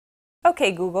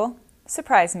Okay, Google,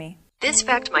 surprise me. This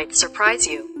fact might surprise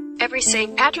you. Every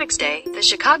St. Patrick's Day, the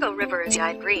Chicago River is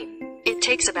dyed green. It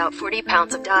takes about 40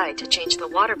 pounds of dye to change the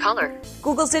water color.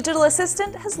 Google's digital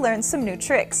assistant has learned some new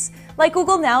tricks. Like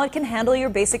Google now, it can handle your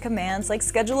basic commands like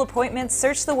schedule appointments,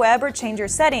 search the web, or change your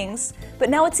settings. But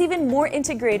now it's even more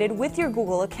integrated with your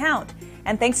Google account.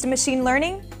 And thanks to machine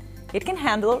learning, it can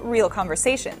handle real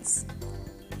conversations.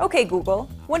 Okay, Google,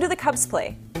 when do the Cubs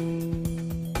play?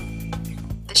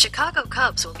 The Chicago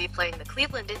Cubs will be playing the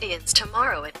Cleveland Indians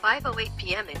tomorrow at 5:08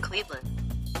 p.m. in Cleveland.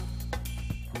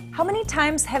 How many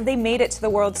times have they made it to the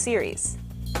World Series?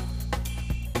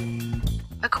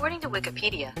 According to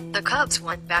Wikipedia, the Cubs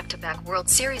won back-to-back World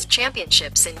Series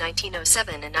championships in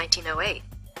 1907 and 1908.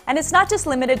 And it's not just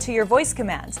limited to your voice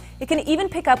commands. It can even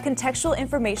pick up contextual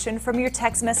information from your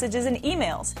text messages and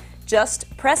emails.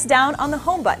 Just press down on the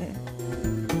home button.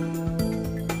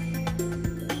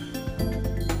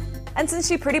 And since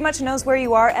she pretty much knows where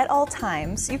you are at all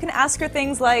times, you can ask her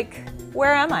things like,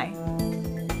 "Where am I?"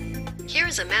 Here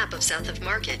is a map of South of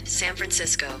Market, San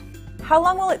Francisco. How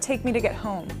long will it take me to get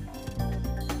home?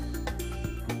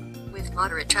 With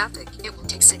moderate traffic, it will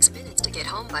take 6 minutes to get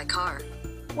home by car.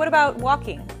 What about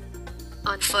walking?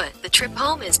 On foot, the trip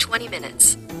home is 20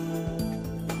 minutes.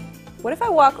 What if I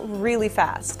walk really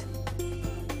fast?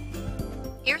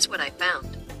 Here's what I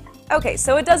found. Okay,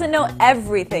 so it doesn't know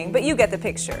everything, but you get the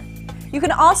picture. You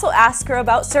can also ask her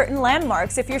about certain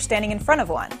landmarks if you're standing in front of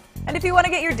one. And if you want to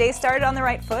get your day started on the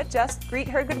right foot, just greet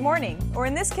her good morning, or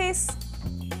in this case,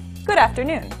 good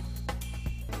afternoon.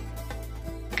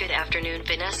 Good afternoon,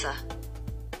 Vanessa.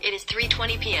 It is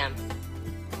 3:20 p.m.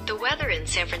 The weather in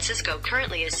San Francisco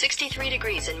currently is 63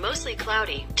 degrees and mostly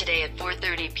cloudy. Today at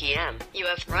 4:30 p.m., you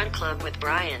have Run Club with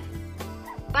Brian.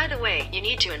 By the way, you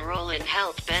need to enroll in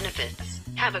health benefits.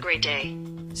 Have a great day.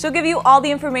 She'll give you all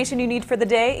the information you need for the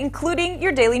day, including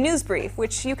your daily news brief,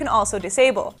 which you can also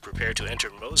disable. Prepare to enter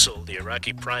Mosul. The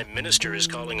Iraqi Prime Minister is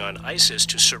calling on ISIS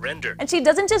to surrender. And she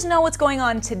doesn't just know what's going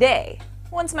on today.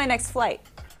 When's my next flight?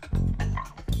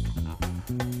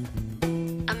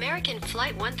 American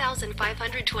Flight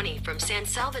 1520 from San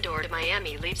Salvador to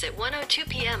Miami leaves at 1:02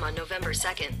 p.m. on November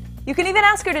 2nd. You can even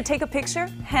ask her to take a picture,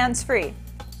 hands-free.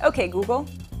 Okay, Google,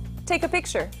 take a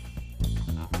picture.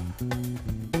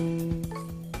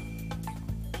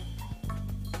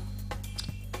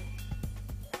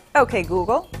 Okay,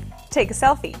 Google, take a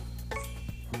selfie.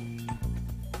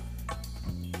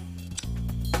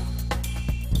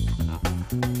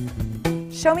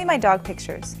 Show me my dog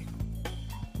pictures.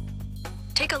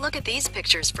 Take a look at these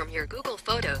pictures from your Google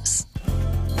Photos.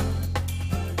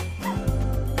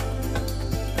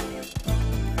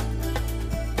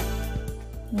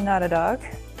 Not a dog.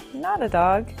 Not a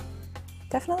dog.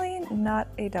 Definitely not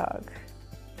a dog.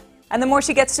 And the more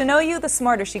she gets to know you, the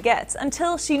smarter she gets,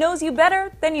 until she knows you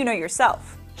better than you know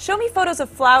yourself. Show me photos of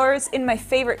flowers in my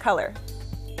favorite color.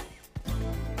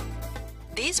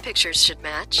 These pictures should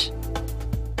match.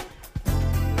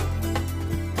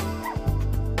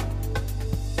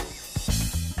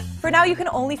 For now, you can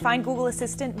only find Google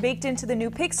Assistant baked into the new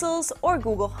Pixels or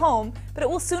Google Home, but it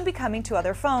will soon be coming to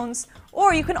other phones.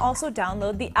 Or you can also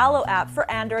download the Allo app for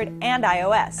Android and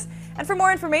iOS. And for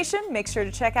more information, make sure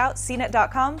to check out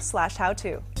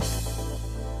cnet.com/howto.